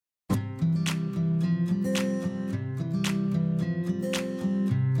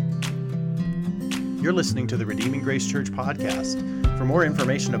You're listening to the Redeeming Grace Church podcast. For more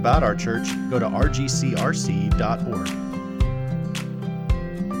information about our church, go to rgcrc.org.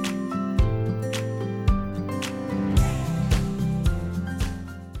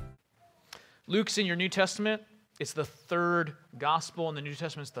 Luke's in your New Testament. It's the third gospel in the New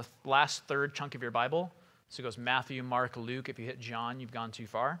Testament. It's the last third chunk of your Bible. So it goes Matthew, Mark, Luke. If you hit John, you've gone too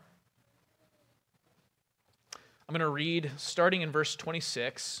far. I'm going to read starting in verse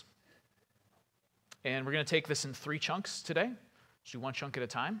 26. And we're going to take this in three chunks today. Just do one chunk at a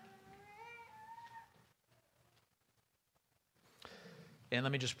time. And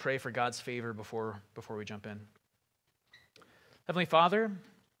let me just pray for God's favor before we jump in. Heavenly Father,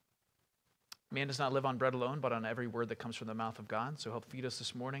 man does not live on bread alone, but on every word that comes from the mouth of God. So help feed us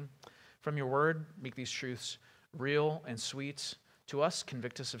this morning from your word. Make these truths real and sweet to us.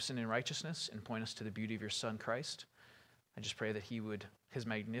 Convict us of sin and righteousness and point us to the beauty of your Son, Christ. I just pray that he would, his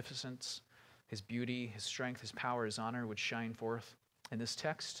magnificence, his beauty, his strength, his power, his honor would shine forth in this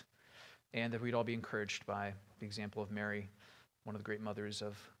text, and that we'd all be encouraged by the example of Mary, one of the great mothers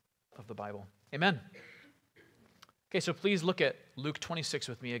of the Bible. Amen. Okay, so please look at Luke 26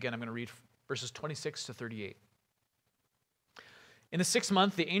 with me again. I'm going to read verses 26 to 38. In the 6th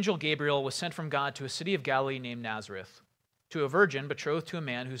month, the angel Gabriel was sent from God to a city of Galilee named Nazareth, to a virgin betrothed to a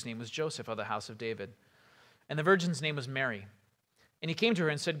man whose name was Joseph of the house of David. And the virgin's name was Mary. And he came to her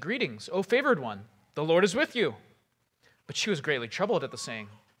and said, "Greetings, O favored one, the Lord is with you." But she was greatly troubled at the saying,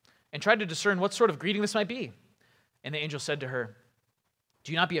 and tried to discern what sort of greeting this might be. And the angel said to her,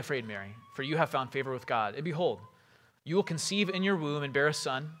 "Do not be afraid, Mary, for you have found favor with God. And behold, you will conceive in your womb and bear a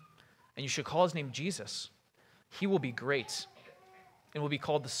son, and you shall call his name Jesus. He will be great, and will be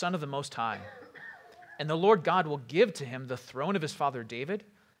called the Son of the Most High. And the Lord God will give to him the throne of his father David,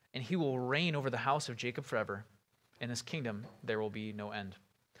 and he will reign over the house of Jacob forever. In his kingdom there will be no end."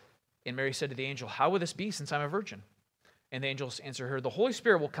 And Mary said to the angel, "How will this be, since I'm a virgin?" And the angel answered her, "The Holy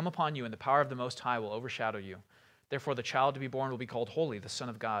Spirit will come upon you, and the power of the Most High will overshadow you. Therefore the child to be born will be called Holy, the Son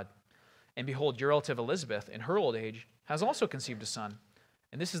of God. And behold, your relative Elizabeth, in her old age, has also conceived a son.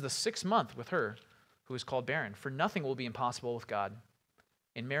 And this is the 6th month with her, who is called barren, for nothing will be impossible with God."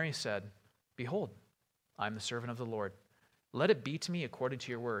 And Mary said, "Behold, I am the servant of the Lord. Let it be to me according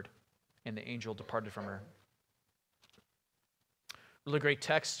to your word." And the angel departed from her. Really great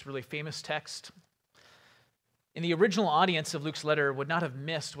text, really famous text. And the original audience of Luke's letter would not have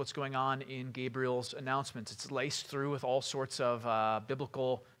missed what's going on in Gabriel's announcements. It's laced through with all sorts of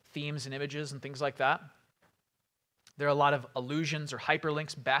biblical themes and images and things like that. There are a lot of allusions or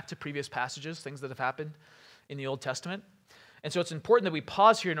hyperlinks back to previous passages, things that have happened in the Old Testament. And so it's important that we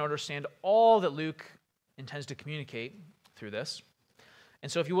pause here and understand all that Luke intends to communicate through this.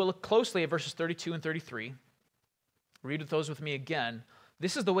 And so if you will look closely at verses 32 and 33, read those with me again.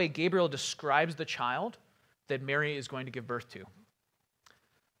 This is the way Gabriel describes the child that Mary is going to give birth to. It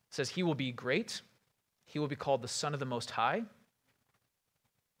says, "He will be great. He will be called the Son of the Most High.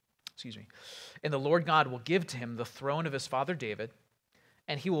 And the Lord God will give to him the throne of his father David,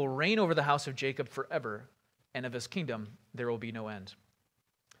 and he will reign over the house of Jacob forever, and of his kingdom there will be no end."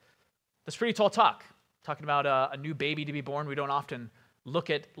 That's pretty tall talk. Talking about a new baby to be born. We don't often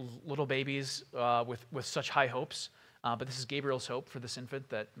look at little babies with such high hopes. But this is Gabriel's hope for this infant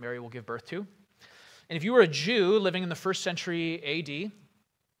that Mary will give birth to. And if you were a Jew living in the 1st century AD,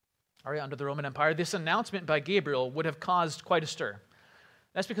 under the Roman Empire, this announcement by Gabriel would have caused quite a stir.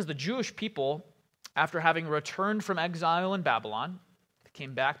 That's because the Jewish people, after having returned from exile in Babylon, they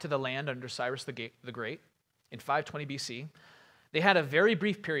came back to the land under Cyrus the Great in 520 BC. They had a very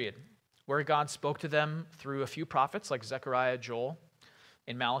brief period where God spoke to them through a few prophets like Zechariah, Joel,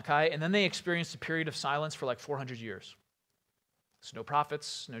 in Malachi, and then they experienced a period of silence for like 400 years. So no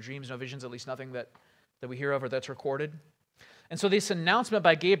prophets, no dreams, no visions, at least nothing that we hear of or that's recorded. And so this announcement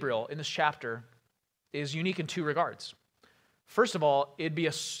by Gabriel in this chapter is unique in two regards. First of all, it'd be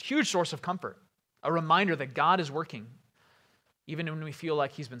a huge source of comfort, a reminder that God is working. Even when we feel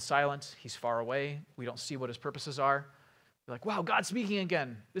like he's been silent, he's far away, we don't see what his purposes are. You're like, wow, God's speaking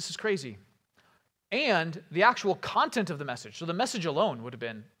again. This is crazy. And the actual content of the message. So the message alone would have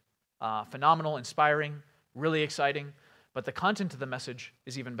been phenomenal, inspiring, really exciting, but the content of the message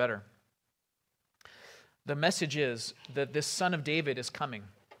is even better. The message is that this son of David is coming.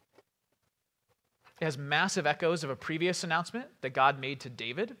 It has massive echoes of a previous announcement that God made to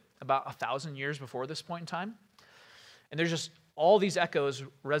David about 1,000 years before this point in time. And there's just all these echoes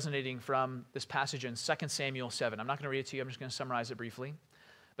resonating from this passage in 2 Samuel 7. I'm not going to read it to you. I'm just going to summarize it briefly.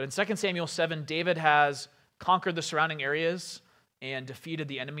 But in 2 Samuel 7, David has conquered the surrounding areas and defeated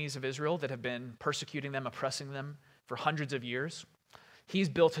the enemies of Israel that have been persecuting them, oppressing them for hundreds of years. He's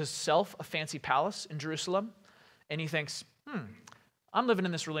built himself a fancy palace in Jerusalem, and he thinks, I'm living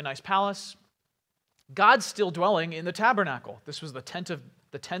in this really nice palace. God's still dwelling in the tabernacle. This was the tent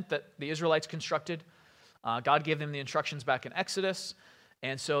that the Israelites constructed. God gave them the instructions back in Exodus,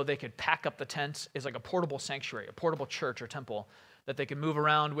 and so they could pack up the tent as like a portable sanctuary, a portable church or temple that they could move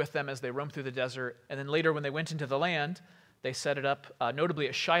around with them as they roamed through the desert. And then later when they went into the land, they set it up notably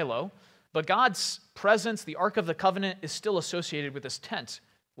at Shiloh. But God's presence, the Ark of the Covenant, is still associated with this tent.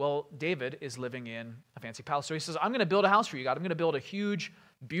 Well, David is living in a fancy palace. So he says, I'm going to build a house for you, God. I'm going to build a huge,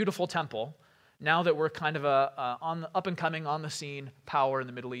 beautiful temple now that we're kind of on the up and coming, on the scene power in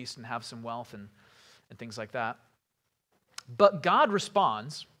the Middle East and have some wealth and things like that. But God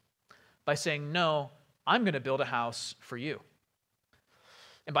responds by saying, no, I'm going to build a house for you.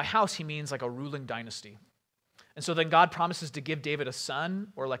 And by house, he means like a ruling dynasty. And so then God promises to give David a son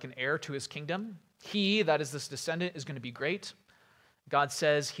or like an heir to his kingdom. He, that is this descendant, is going to be great. God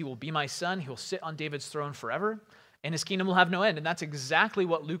says he will be my son. He will sit on David's throne forever, and his kingdom will have no end. And that's exactly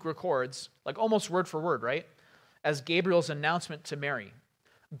what Luke records, like almost word for word, right? As Gabriel's announcement to Mary.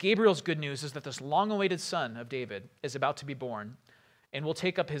 Gabriel's good news is that this long-awaited son of David is about to be born and will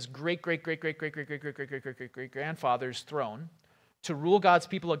take up his great-great-great-great-great-great-great-great-great-great-grandfather's throne to rule God's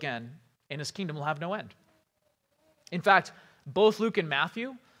people again, and his kingdom will have no end. In fact, both Luke and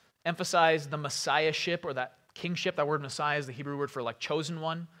Matthew emphasize the messiahship or that kingship. That word Messiah is the Hebrew word for like chosen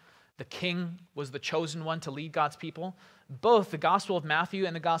one. The king was the chosen one to lead God's people. Both the Gospel of Matthew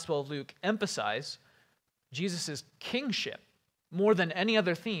and the Gospel of Luke emphasize Jesus' kingship more than any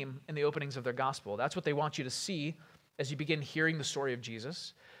other theme in the openings of their gospel. That's what they want you to see as you begin hearing the story of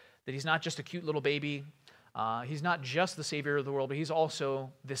Jesus, that he's not just a cute little baby. He's not just the Savior of the world, but he's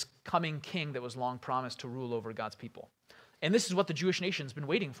also this coming king that was long promised to rule over God's people. And this is what the Jewish nation's been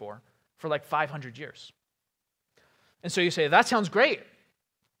waiting for like 500 years. And so you say, that sounds great.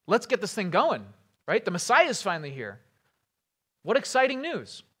 Let's get this thing going, right? The Messiah is finally here. What exciting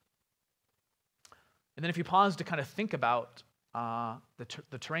news. And then if you pause to kind of think about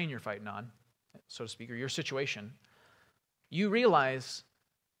the terrain you're fighting on, so to speak, or your situation, you realize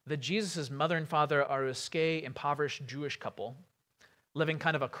that Jesus' mother and father are a skay, impoverished Jewish couple living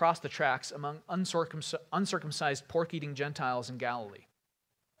kind of across the tracks among uncircumcised, pork-eating Gentiles in Galilee.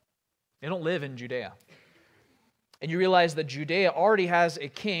 They don't live in Judea. And you realize that Judea already has a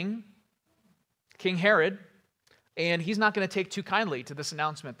king, King Herod, and he's not going to take too kindly to this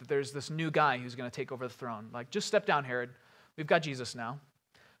announcement that there's this new guy who's going to take over the throne. Like, just step down, Herod. We've got Jesus now.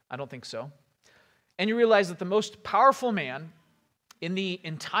 I don't think so. And you realize that the most powerful man in the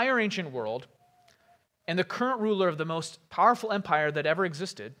entire ancient world and the current ruler of the most powerful empire that ever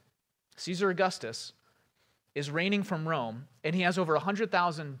existed, Caesar Augustus, is reigning from Rome, and he has over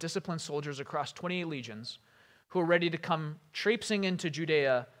 100,000 disciplined soldiers across 28 legions who are ready to come traipsing into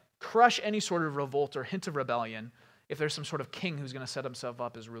Judea, crush any sort of revolt or hint of rebellion if there's some sort of king who's going to set himself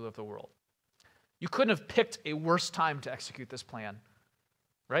up as ruler of the world. You couldn't have picked a worse time to execute this plan,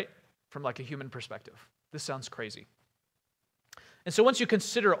 right? From like a human perspective. This sounds crazy. And so once you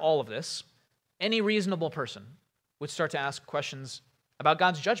consider all of this, any reasonable person would start to ask questions about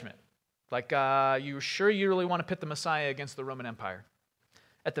God's judgment. Like, you sure you really want to pit the Messiah against the Roman Empire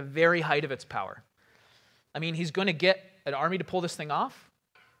at the very height of its power? I mean, he's going to get an army to pull this thing off?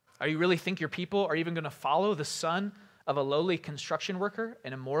 Are you really think your people are even going to follow the son of a lowly construction worker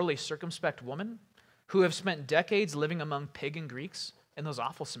and a morally circumspect woman who have spent decades living among pagan Greeks and those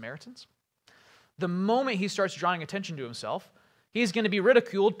awful Samaritans? The moment he starts drawing attention to himself, he's going to be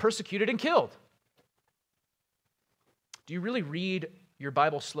ridiculed, persecuted, and killed. Do you really read your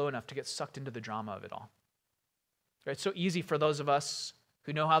Bible slow enough to get sucked into the drama of it all? Right? It's so easy for those of us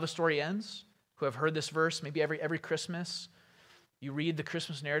who know how the story ends, who have heard this verse maybe every Christmas. You read the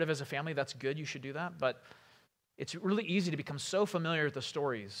Christmas narrative as a family, that's good, you should do that. But it's really easy to become so familiar with the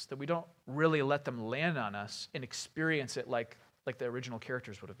stories that we don't really let them land on us and experience it like the original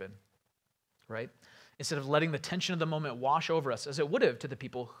characters would have been, right? Instead of letting the tension of the moment wash over us as it would have to the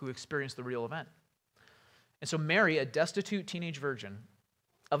people who experienced the real event. And so Mary, a destitute teenage virgin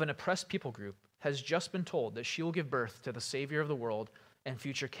of an oppressed people group, has just been told that she will give birth to the Savior of the world and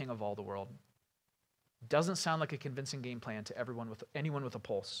future King of all the world. Doesn't sound like a convincing game plan to anyone with a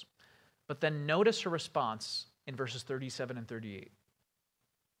pulse. But then notice her response in verses 37 and 38.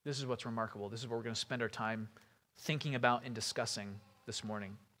 This is what's remarkable. This is what we're going to spend our time thinking about and discussing this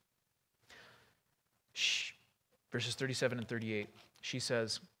morning. Verses 37 and 38, she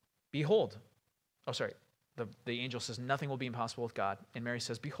says, behold. Oh, sorry. The angel says, nothing will be impossible with God. And Mary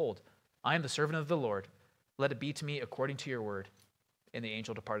says, behold, I am the servant of the Lord. Let it be to me according to your word. And the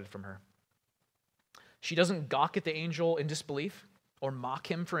angel departed from her. She doesn't gawk at the angel in disbelief or mock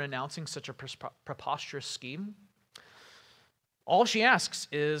him for announcing such a preposterous scheme. All she asks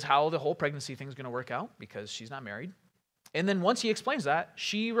is how the whole pregnancy thing is going to work out because she's not married. And then once he explains that,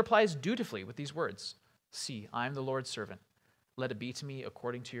 she replies dutifully with these words, "See, I am the Lord's servant. Let it be to me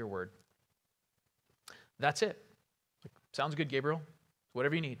according to your word." That's it. Sounds good, Gabriel.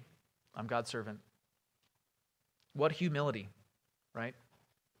 Whatever you need. I'm God's servant. What humility, right?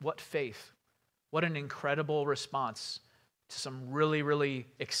 What faith. What an incredible response to some really, really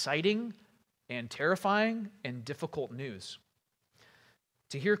exciting and terrifying and difficult news.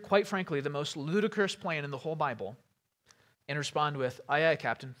 To hear, quite frankly, the most ludicrous plan in the whole Bible and respond with, "Aye, aye,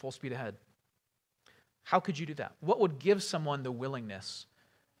 Captain, full speed ahead." How could you do that? What would give someone the willingness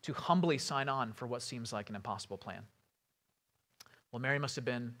to humbly sign on for what seems like an impossible plan? Well, Mary must have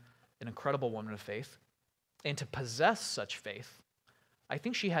been an incredible woman of faith. And to possess such faith, I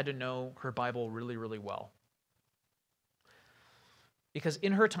think she had to know her Bible really, really well. Because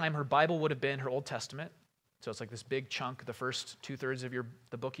in her time, her Bible would have been her Old Testament. So it's like this big chunk, the first 2/3 of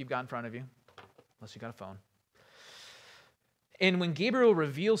the book you've got in front of you, unless you got a phone. And when Gabriel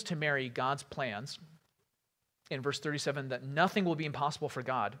reveals to Mary God's plans, in verse 37, that nothing will be impossible for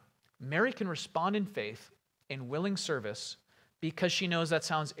God, Mary can respond in faith and willing service because she knows that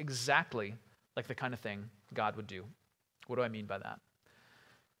sounds exactly like the kind of thing God would do. What do I mean by that?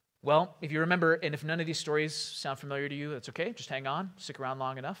 Well, if you remember, and if none of these stories sound familiar to you, that's okay. Just hang on, stick around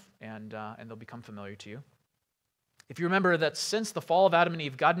long enough, and they'll become familiar to you. If you remember that since the fall of Adam and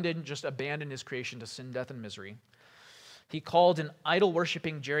Eve, God didn't just abandon his creation to sin, death, and misery. He called an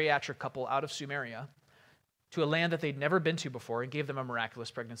idol-worshiping geriatric couple out of Sumeria to a land that they'd never been to before and gave them a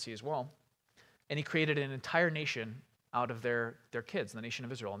miraculous pregnancy as well. And he created an entire nation out of their kids, the nation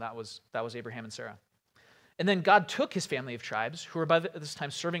of Israel, and that was Abraham and Sarah. And then God took his family of tribes, who were by this time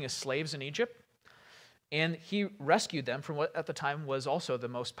serving as slaves in Egypt, and he rescued them from what at the time was also the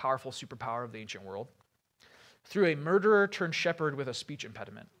most powerful superpower of the ancient world, through a murderer turned shepherd with a speech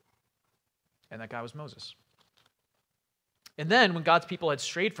impediment. And that guy was Moses. And then, when God's people had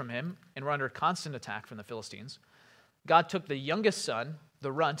strayed from him and were under constant attack from the Philistines, God took the youngest son,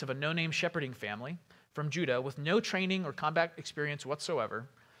 the runt of a no-name shepherding family from Judah, with no training or combat experience whatsoever,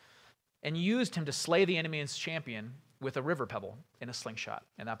 and used him to slay the enemy's champion with a river pebble in a slingshot.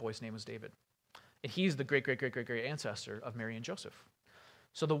 And that boy's name was David. And he's the great ancestor of Mary and Joseph.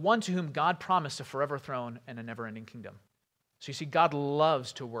 So the one to whom God promised a forever throne and a never-ending kingdom. So you see, God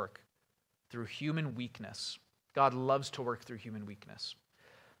loves to work through human weakness. God loves to work through human weakness.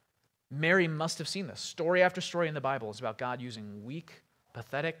 Mary must have seen this. Story after story in the Bible is about God using weak,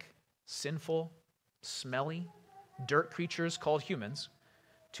 pathetic, sinful, smelly, dirt creatures called humans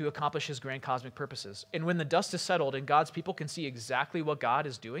to accomplish his grand cosmic purposes. And when the dust is settled and God's people can see exactly what God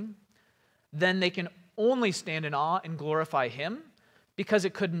is doing, then they can only stand in awe and glorify him, because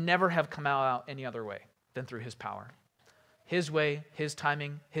it could never have come out any other way than through his power. His way, his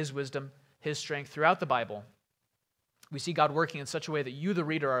timing, his wisdom, his strength. Throughout the Bible, we see God working in such a way that you, the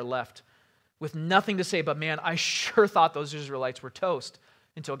reader, are left with nothing to say but, man, I sure thought those Israelites were toast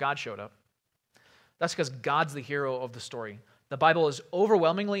until God showed up. That's because God's the hero of the story. The Bible is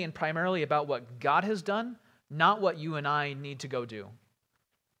overwhelmingly and primarily about what God has done, not what you and I need to go do.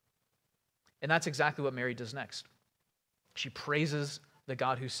 And that's exactly what Mary does next. She praises the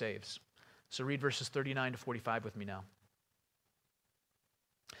God who saves. So read verses 39 to 45 with me now.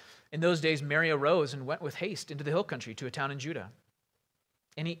 In those days, Mary arose and went with haste into the hill country to a town in Judah.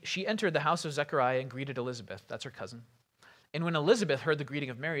 And she entered the house of Zechariah and greeted Elizabeth. That's her cousin. And when Elizabeth heard the greeting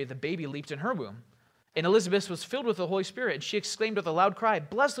of Mary, the baby leaped in her womb. And Elizabeth was filled with the Holy Spirit, and she exclaimed with a loud cry,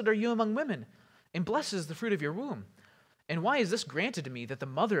 "Blessed are you among women, and blessed is the fruit of your womb. And why is this granted to me, that the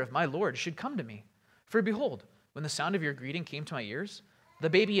mother of my Lord should come to me? For behold, when the sound of your greeting came to my ears, the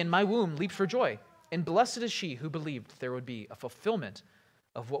baby in my womb leaped for joy. And blessed is she who believed there would be a fulfillment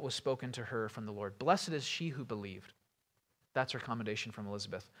of what was spoken to her from the Lord. Blessed is she who believed." That's her commendation from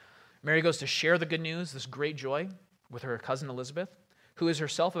Elizabeth. Mary goes to share the good news, this great joy, with her cousin Elizabeth, who is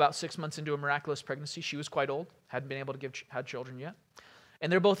herself about 6 months into a miraculous pregnancy. She was quite old, hadn't been able to had children yet.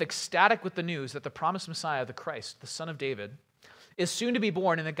 And they're both ecstatic with the news that the promised Messiah, the Christ, the Son of David, is soon to be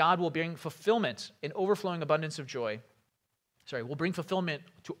born, and that God will bring fulfillment in overflowing abundance of joy. Will bring fulfillment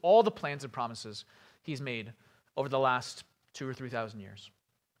to all the plans and promises he's made over the last 2,000 or 3,000 years.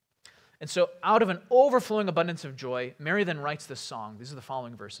 And so out of an overflowing abundance of joy, Mary then writes this song. These are the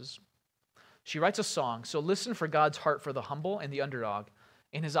following verses. She writes a song. So listen for God's heart for the humble and the underdog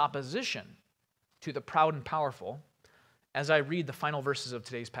in his opposition to the proud and powerful as I read the final verses of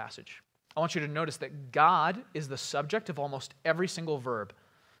today's passage. I want you to notice that God is the subject of almost every single verb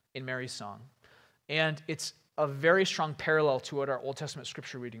in Mary's song. And it's a very strong parallel to what our Old Testament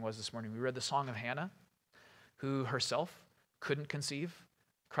scripture reading was this morning. We read the Song of Hannah, who herself couldn't conceive,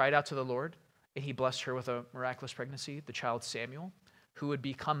 cried out to the Lord, and he blessed her with a miraculous pregnancy, the child Samuel, who would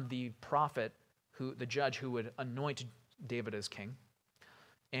become the prophet, the judge who would anoint David as king.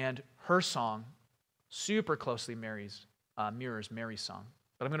 And her song super closely mirrors Mary's song.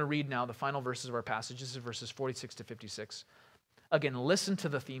 But I'm going to read now the final verses of our passage. This is verses 46 to 56. Again, listen to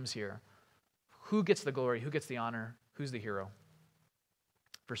the themes here. Who gets the glory? Who gets the honor? Who's the hero?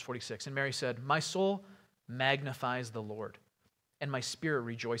 Verse 46, and Mary said, my soul magnifies the Lord, and my spirit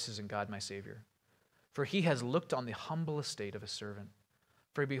rejoices in God my Savior. For he has looked on the humble estate of his servant.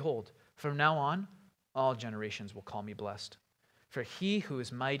 For behold, from now on, all generations will call me blessed. For he who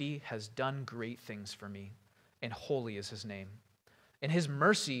is mighty has done great things for me, and holy is his name. And his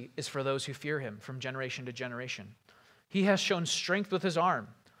mercy is for those who fear him from generation to generation. He has shown strength with his arm.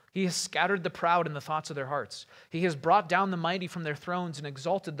 He has scattered the proud in the thoughts of their hearts. He has brought down the mighty from their thrones and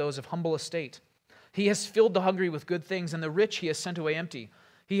exalted those of humble estate. He has filled the hungry with good things, and the rich he has sent away empty.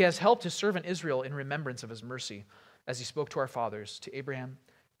 He has helped his servant Israel in remembrance of his mercy, as he spoke to our fathers, to Abraham,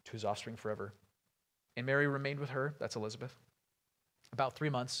 to his offspring forever. And Mary remained with her, that's Elizabeth, about 3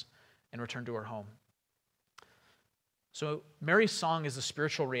 months, and returned to her home. So Mary's song is the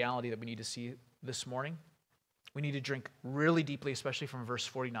spiritual reality that we need to see this morning. We need to drink really deeply, especially from verse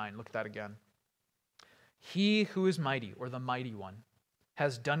 49. Look at that again. He who is mighty, or the mighty one,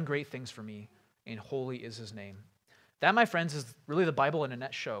 has done great things for me, and holy is his name. That, my friends, is really the Bible in a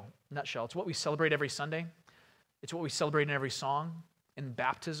nutshell. It's what we celebrate every Sunday. It's what we celebrate in every song, in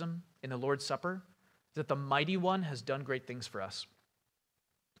baptism, in the Lord's Supper, that the mighty one has done great things for us.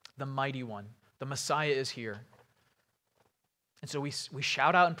 The mighty one, the Messiah is here. And so we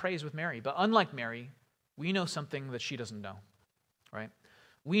shout out and praise with Mary. But unlike Mary, we know something that she doesn't know, right?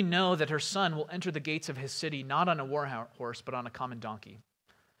 We know that her son will enter the gates of his city not on a war horse, but on a common donkey.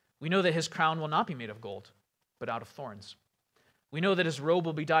 We know that his crown will not be made of gold, but out of thorns. We know that his robe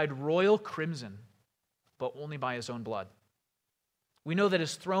will be dyed royal crimson, but only by his own blood. We know that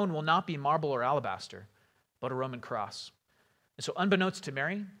his throne will not be marble or alabaster, but a Roman cross. And so unbeknownst to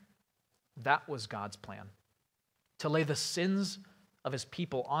Mary, that was God's plan, to lay the sins of his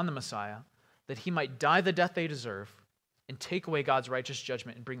people on the Messiah, that he might die the death they deserve and take away God's righteous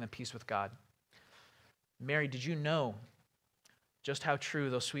judgment and bring them peace with God. Mary, did you know just how true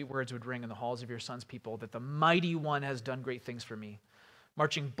those sweet words would ring in the halls of your son's people, that the mighty one has done great things for me,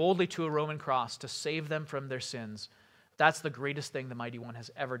 marching boldly to a Roman cross to save them from their sins? That's the greatest thing the mighty one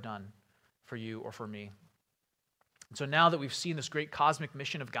has ever done for you or for me. And so now that we've seen this great cosmic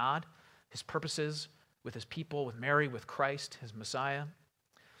mission of God, his purposes with his people, with Mary, with Christ, his Messiah,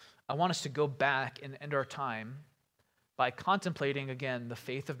 I want us to go back and end our time by contemplating again the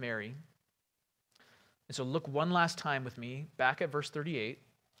faith of Mary. And so look one last time with me back at verse 38.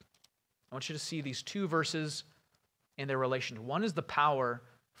 I want you to see these two verses in their relation. One is the power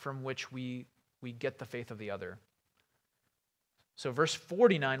from which we get the faith of the other. So verse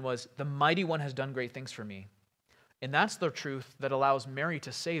 49 was, the mighty one has done great things for me. And that's the truth that allows Mary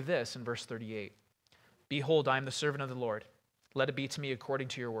to say this in verse 38. Behold, I am the servant of the Lord. Let it be to me according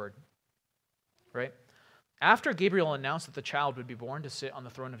to your word. Right? After Gabriel announced that the child would be born to sit on the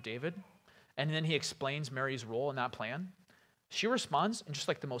throne of David, and then he explains Mary's role in that plan, she responds in just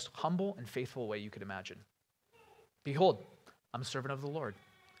like the most humble and faithful way you could imagine. Behold, I'm a servant of the Lord.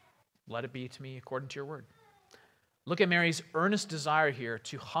 Let it be to me according to your word. Look at Mary's earnest desire here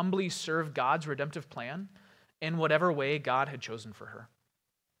to humbly serve God's redemptive plan in whatever way God had chosen for her.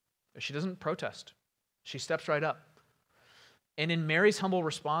 She doesn't protest. She steps right up. And in Mary's humble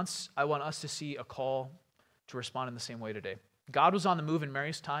response, I want us to see a call to respond in the same way today. God was on the move in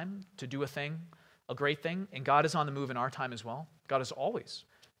Mary's time to do a thing, a great thing, and God is on the move in our time as well. God is always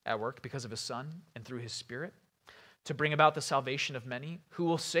at work because of his Son and through his Spirit to bring about the salvation of many who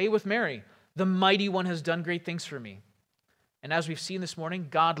will say with Mary, the mighty one has done great things for me. And as we've seen this morning,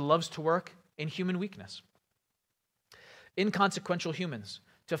 God loves to work in human weakness, inconsequential humans,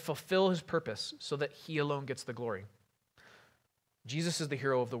 to fulfill his purpose so that he alone gets the glory. Jesus is the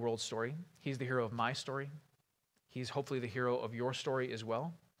hero of the world's story. He's the hero of my story. He's hopefully the hero of your story as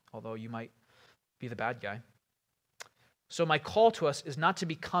well, although you might be the bad guy. So my call to us is not to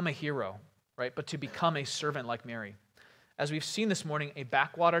become a hero, right, but to become a servant like Mary. As we've seen this morning, a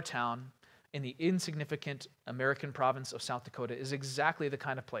backwater town in the insignificant American province of South Dakota is exactly the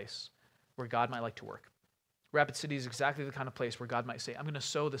kind of place where God might like to work. Rapid City is exactly the kind of place where God might say, I'm going to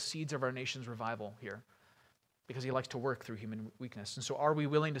sow the seeds of our nation's revival here, because he likes to work through human weakness. And so are we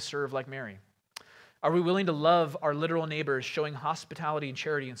willing to serve like Mary? Are we willing to love our literal neighbors, showing hospitality and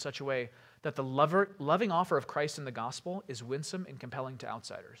charity in such a way that the loving offer of Christ in the gospel is winsome and compelling to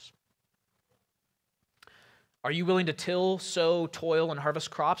outsiders? Are you willing to till, sow, toil, and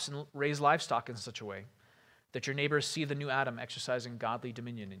harvest crops and raise livestock in such a way that your neighbors see the new Adam exercising godly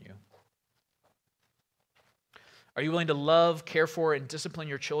dominion in you? Are you willing to love, care for, and discipline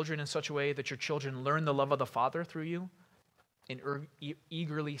your children in such a way that your children learn the love of the Father through you and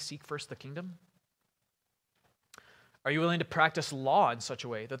eagerly seek first the kingdom? Are you willing to practice law in such a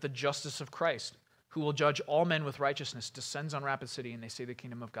way that the justice of Christ, who will judge all men with righteousness, descends on Rapid City and they see the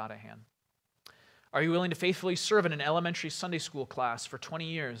kingdom of God at hand? Are you willing to faithfully serve in an elementary Sunday school class for 20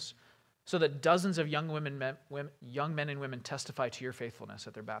 years so that dozens of young men and women testify to your faithfulness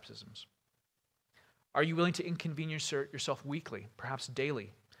at their baptisms? Are you willing to inconvenience yourself weekly, perhaps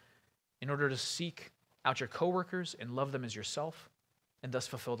daily, in order to seek out your coworkers and love them as yourself and thus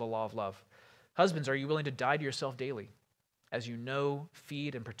fulfill the law of love? Husbands, are you willing to die to yourself daily as you know,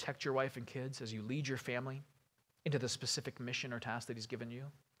 feed, and protect your wife and kids, as you lead your family into the specific mission or task that he's given you?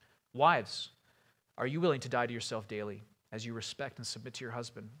 Wives, are you willing to die to yourself daily as you respect and submit to your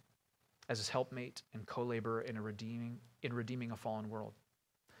husband as his helpmate and co-laborer in redeeming a fallen world?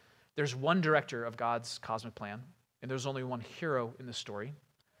 There's one director of God's cosmic plan, and there's only one hero in the story,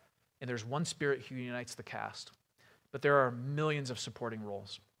 and there's one spirit who unites the cast. But there are millions of supporting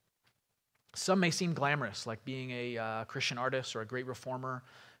roles. Some may seem glamorous, like being a Christian artist or a great reformer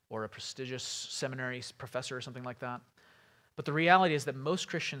or a prestigious seminary professor or something like that. But the reality is that most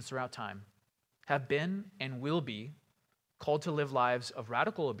Christians throughout time have been and will be called to live lives of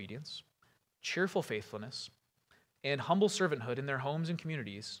radical obedience, cheerful faithfulness, and humble servanthood in their homes and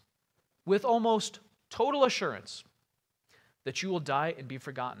communities with almost total assurance that you will die and be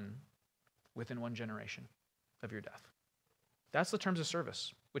forgotten within one generation of your death. That's the terms of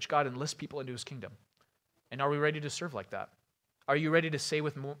service which God enlists people into his kingdom. And are we ready to serve like that? Are you ready to say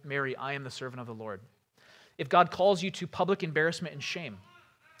with Mary, I am the servant of the Lord? If God calls you to public embarrassment and shame,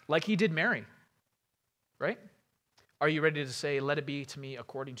 like he did Mary, right? Are you ready to say, let it be to me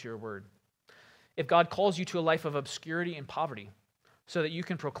according to your word? If God calls you to a life of obscurity and poverty so that you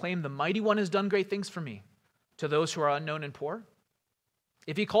can proclaim the mighty one has done great things for me to those who are unknown and poor,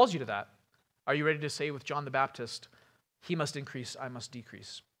 if he calls you to that, are you ready to say with John the Baptist, he must increase, I must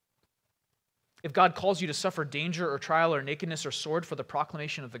decrease? If God calls you to suffer danger or trial or nakedness or sword for the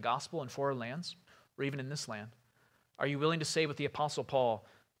proclamation of the gospel in foreign lands, or even in this land, are you willing to say with the Apostle Paul,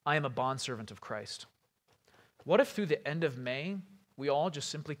 I am a bondservant of Christ? What if through the end of May, we all just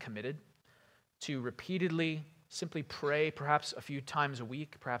simply committed to repeatedly simply pray, perhaps a few times a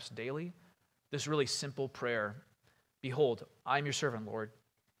week, perhaps daily, this really simple prayer, behold, I am your servant, Lord,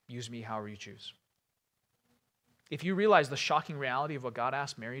 use me however you choose. If you realize the shocking reality of what God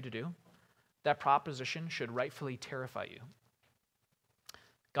asked Mary to do, that proposition should rightfully terrify you.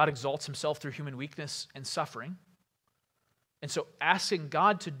 God exalts himself through human weakness and suffering. And so asking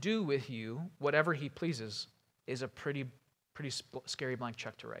God to do with you whatever he pleases is a pretty scary blank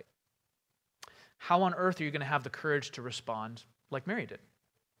check to write. How on earth are you going to have the courage to respond like Mary did?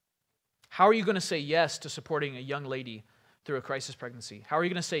 How are you going to say yes to supporting a young lady through a crisis pregnancy? How are you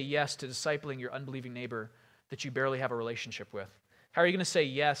going to say yes to discipling your unbelieving neighbor that you barely have a relationship with? How are you going to say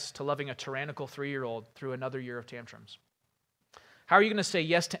yes to loving a tyrannical 3-year-old through another year of tantrums? How are you going to say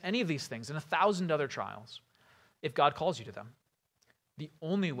yes to any of these things and 1,000 other trials if God calls you to them? The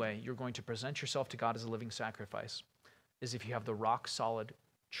only way you're going to present yourself to God as a living sacrifice is if you have the rock-solid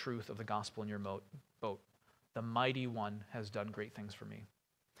truth of the gospel in your boat. The mighty one has done great things for me.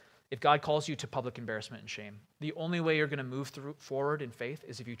 If God calls you to public embarrassment and shame, the only way you're going to move forward in faith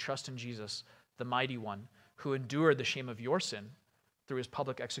is if you trust in Jesus, the mighty one, who endured the shame of your sin through his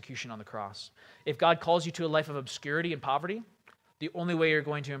public execution on the cross. If God calls you to a life of obscurity and poverty, the only way you're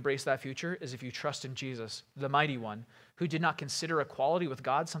going to embrace that future is if you trust in Jesus, the mighty one, who did not consider equality with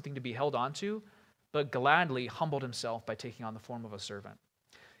God something to be held onto, but gladly humbled himself by taking on the form of a servant.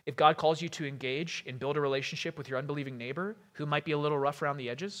 If God calls you to engage and build a relationship with your unbelieving neighbor who might be a little rough around the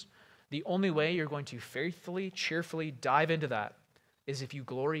edges, the only way you're going to faithfully, cheerfully dive into that is if you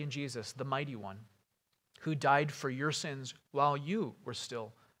glory in Jesus, the mighty one, who died for your sins while you were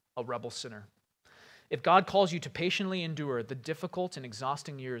still a rebel sinner. If God calls you to patiently endure the difficult and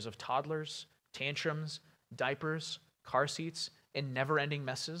exhausting years of toddlers, tantrums, diapers, car seats, and never-ending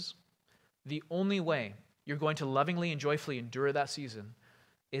messes, the only way you're going to lovingly and joyfully endure that season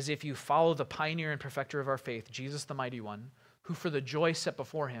is if you follow the pioneer and perfecter of our faith, Jesus the mighty one, who for the joy set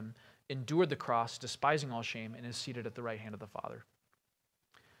before him endured the cross, despising all shame, and is seated at the right hand of the Father.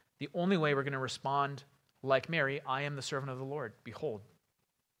 The only way we're going to respond like Mary, I am the servant of the Lord. Behold,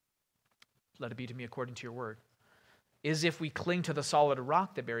 let it be to me according to your word, is if we cling to the solid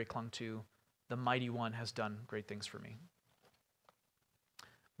rock that Mary clung to, the mighty one has done great things for me.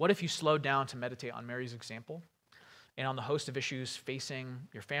 What if you slowed down to meditate on Mary's example and on the host of issues facing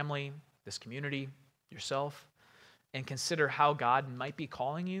your family, this community, yourself, and consider how God might be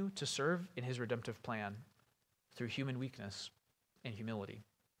calling you to serve in his redemptive plan through human weakness and humility?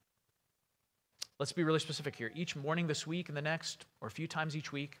 Let's be really specific here. Each morning this week and the next, or a few times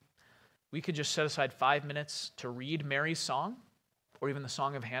each week, we could just set aside 5 minutes to read Mary's song, or even the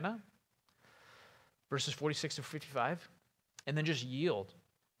Song of Hannah, verses 46 to 55, and then just yield,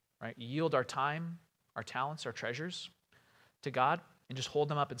 right? Yield our time, our talents, our treasures to God, and just hold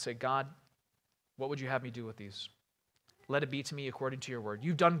them up and say, God, what would you have me do with these? Let it be to me according to your word.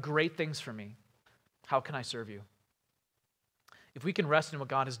 You've done great things for me. How can I serve you? If we can rest in what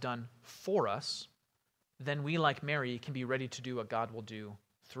God has done for us, then we, like Mary, can be ready to do what God will do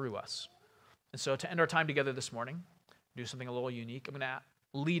through us. And so to end our time together this morning, do something a little unique. I'm going to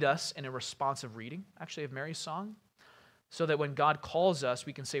lead us in a responsive reading, actually, of Mary's song, so that when God calls us,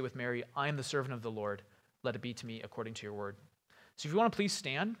 we can say with Mary, I am the servant of the Lord. Let it be to me according to your word. So if you want to please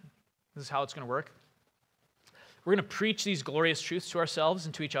stand, this is how it's going to work. We're going to preach these glorious truths to ourselves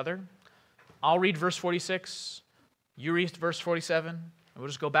and to each other. I'll read verse 46. You read verse 47. And we'll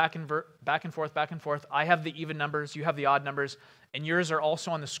just go back and forth, back and forth. I have the even numbers. You have the odd numbers. And yours are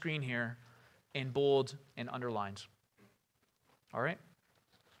also on the screen here in bold and underlined. All right?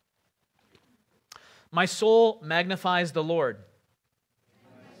 My soul magnifies the Lord.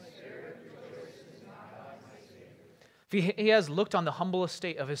 He has looked on the humble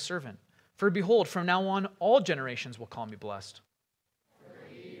estate of his servant. For behold, from now on, all generations will call me blessed. For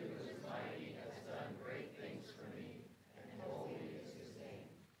he who is mighty has done great things for me, and holy is his name.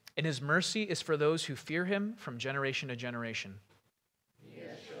 And his mercy is for those who fear him from generation to generation. He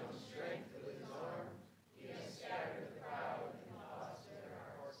has shown strength with his arm. He has scattered the proud in the thoughts of their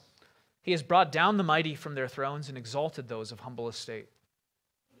hearts. He has brought down the mighty from their thrones and exalted those of humble estate.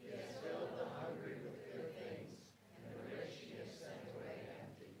 He has filled the hungry with good things, and the rich he has sent away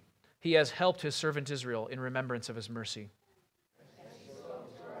empty. He has helped his servant Israel in remembrance of his mercy. As he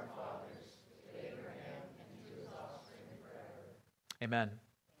spoke to our fathers, to Abraham, and to his offspring forever. Amen.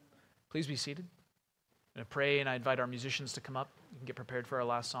 Please be seated. I'm going to pray, and I invite our musicians to come up. You can get prepared for our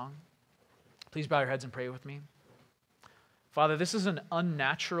last song. Please bow your heads and pray with me. Father, this is an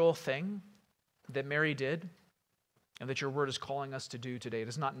unnatural thing that Mary did and that your word is calling us to do today. It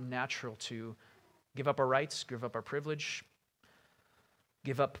is not natural to give up our rights, give up our privilege,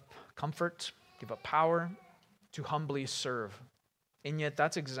 give up comfort, give up power, to humbly serve. And yet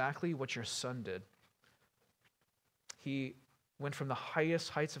that's exactly what your son did. He went from the highest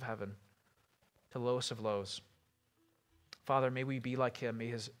heights of heaven to the lowest of lows. Father, may we be like him. May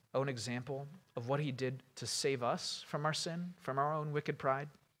his own example of what he did to save us from our sin, from our own wicked pride,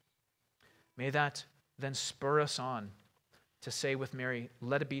 may that then spur us on to say with Mary,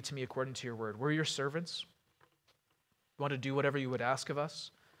 let it be to me according to your word. We're your servants. We want to do whatever you would ask of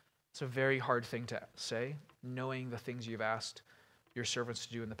us. It's a very hard thing to say, knowing the things you've asked your servants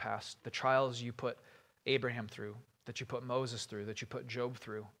to do in the past, the trials you put Abraham through, that you put Moses through, that you put Job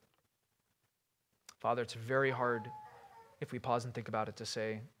through. Father, it's very hard if we pause and think about it to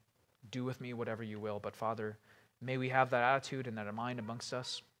say, do with me whatever you will. But Father, may we have that attitude and that mind amongst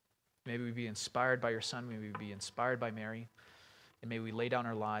us. May we be inspired by your son. May we be inspired by Mary. And may we lay down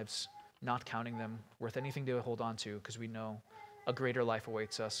our lives, not counting them worth anything to hold on to, because we know a greater life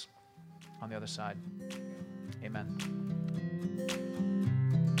awaits us on the other side. Amen.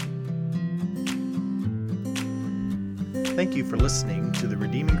 Thank you for listening to the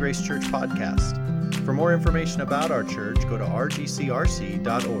Redeeming Grace Church podcast. For more information about our church, go to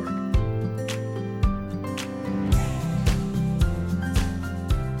rgcrc.org.